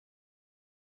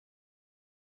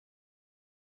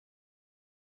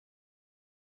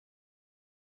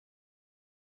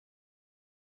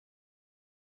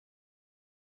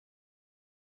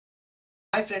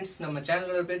Hi friends, நம்ம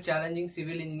சேனலோட பேர் சேலஞ்சிங்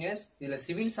சிவில் இன்ஜினியர்ஸ். இதுல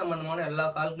சிவில் சம்பந்தமான எல்லா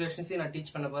கால்குலேஷன்ஸையும் நான்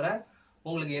டீச் பண்ண போறேன்.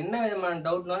 உங்களுக்கு என்ன விதமான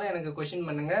டவுட்னாலும் எனக்கு क्वेश्चन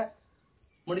பண்ணுங்க.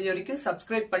 முடிஞ்ச வரைக்கும்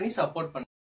சப்ஸ்கிரைப் பண்ணி சப்போர்ட்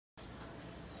பண்ணுங்க.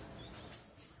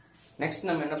 நெக்ஸ்ட்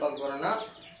நம்ம என்ன பார்க்க போறோம்னா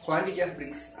குவாண்டிட்டி ஆஃப்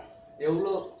பிரிக்ஸ்.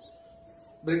 எவ்வளவு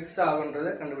பிரிக்ஸ்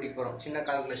ஆகுன்றதை கண்டுபிடிக்க போறோம். சின்ன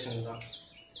கால்குலேஷன் தான்.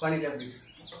 Quantity of BRICS.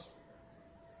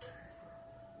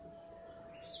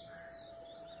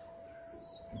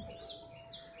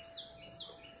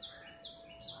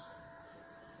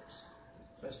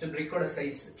 First brick oda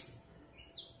size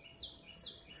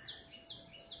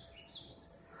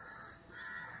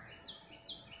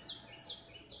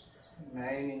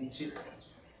 9 inch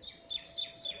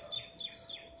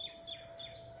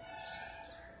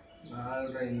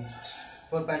 4 inch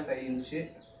 4.5 inch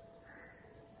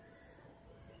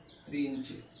 3 inch.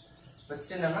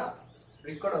 First என்னன்னா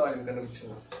brick oda volume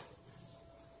கண்டுபிடிச்சோம்.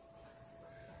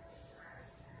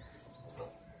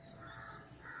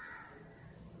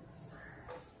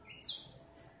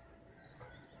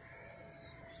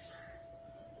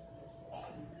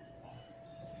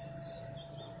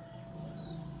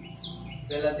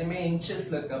 எல்லாத்தையுமே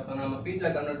இன்ச்சஸ்ல இருக்கு. அப்ப நம்ம ஃபீட்ல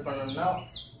கன்வர்ட் பண்ணோம்னா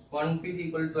 1 feet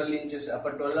equal 12 inches.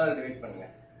 அப்ப 12 ஆல் டிவைட் பண்ணுங்க.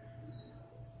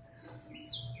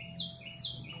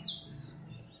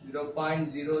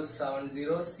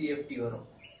 0.070 CFT வரும்.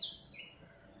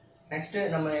 நெக்ஸ்ட்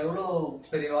நம்ம எவ்வளவு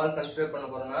பெரிய வால் கன்சிடர் பண்ண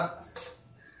போறோம்னா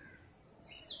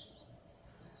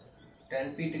 10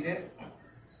 feetக்கு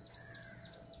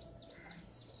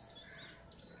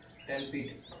 10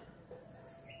 feet.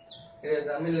 இது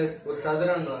தமிழ்ல ஒரு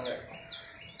சதுரம்னுவாங்க.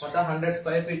 மொத்தம் 100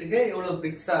 ஸ்கொயர் ஃபீட்டுக்கு எவ்வளவு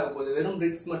பிரிக்ஸ் ஆக போகுது. வெறும்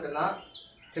பிரிக்ஸ் மட்டும் தான்,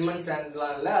 சிமெண்ட்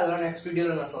சாண்ட்லாம் இல்லை. அதெல்லாம் நெக்ஸ்ட்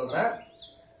வீடியோல நான் சொல்றேன்.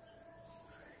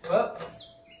 இப்போ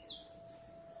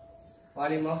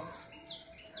volume of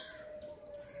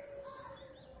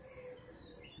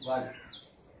wall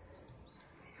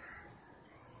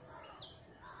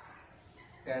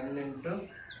 10 into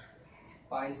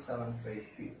 0.75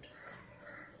 feet.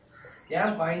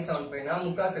 ஏன் 0.75 னா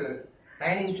முக்காசு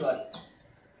 9 inch wall.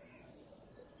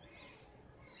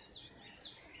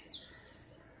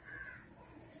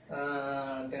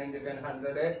 Uh, 10 into 10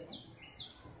 100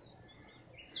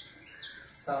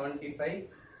 75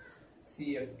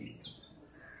 CFT.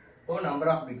 Oh, number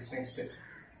of bricks. Next,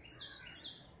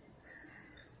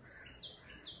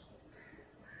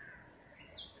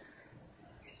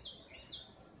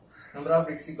 number of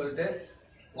bricks equal to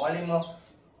volume of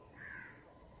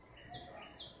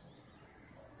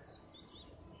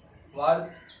wall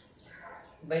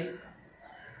by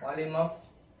volume of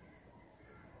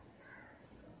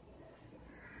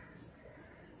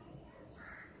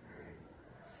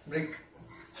brick.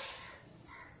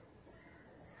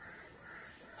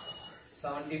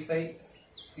 75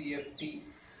 CFT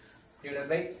divided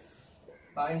by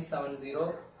 0.70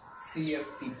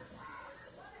 CFT.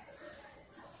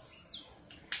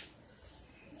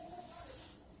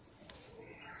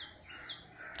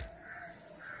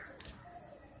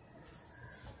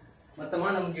 மொத்தமா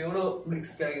நமக்கு எவ்வளவு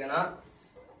BRICS கிடைக்குதுன்னா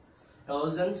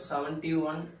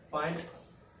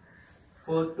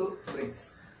 1071.42 BRICS.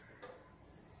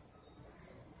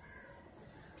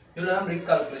 இவ்வளவுதான் பிரிக்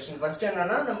calculation. First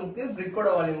என்னன்னா நமக்கு பிரிக்கோட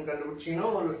volume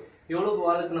கண்டுபிடிச்சிக்கணும். ஒரு எவ்வளவு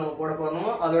வாலுக்கு நம்ம போட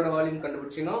போறோமோ அதோட volume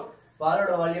கண்டுபிடிச்சிக்கணும்.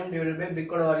 வாலோட volume divided by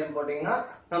பிரிக்கோட volume போட்டீங்கன்னா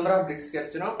நம்பர் ஆஃப் பிரிக்ஸ்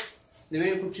கிடைச்சிடும். இந்த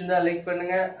வீடியோ பிடிச்சிருந்தா லைக்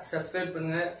பண்ணுங்க, சப்ஸ்கிரைப்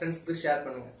பண்ணுங்க, ஃப்ரெண்ட்ஸ்க்கு ஷேர்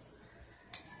பண்ணுங்க.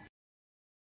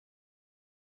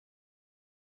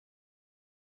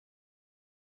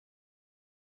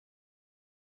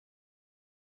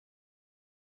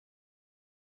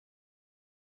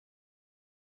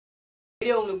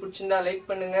 வீடியோ உங்களுக்கு பிடிச்சிருந்தா லைக்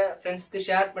பண்ணுங்க, ஃப்ரெண்ட்ஸ்க்கு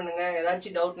ஷேர் பண்ணுங்க.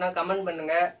 ஏதாச்சும் டவுட்னா கமெண்ட்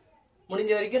பண்ணுங்க.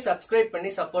 முடிஞ்ச வரைக்கும் சப்ஸ்கிரைப் பண்ணி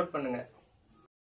சப்போர்ட் பண்ணுங்க.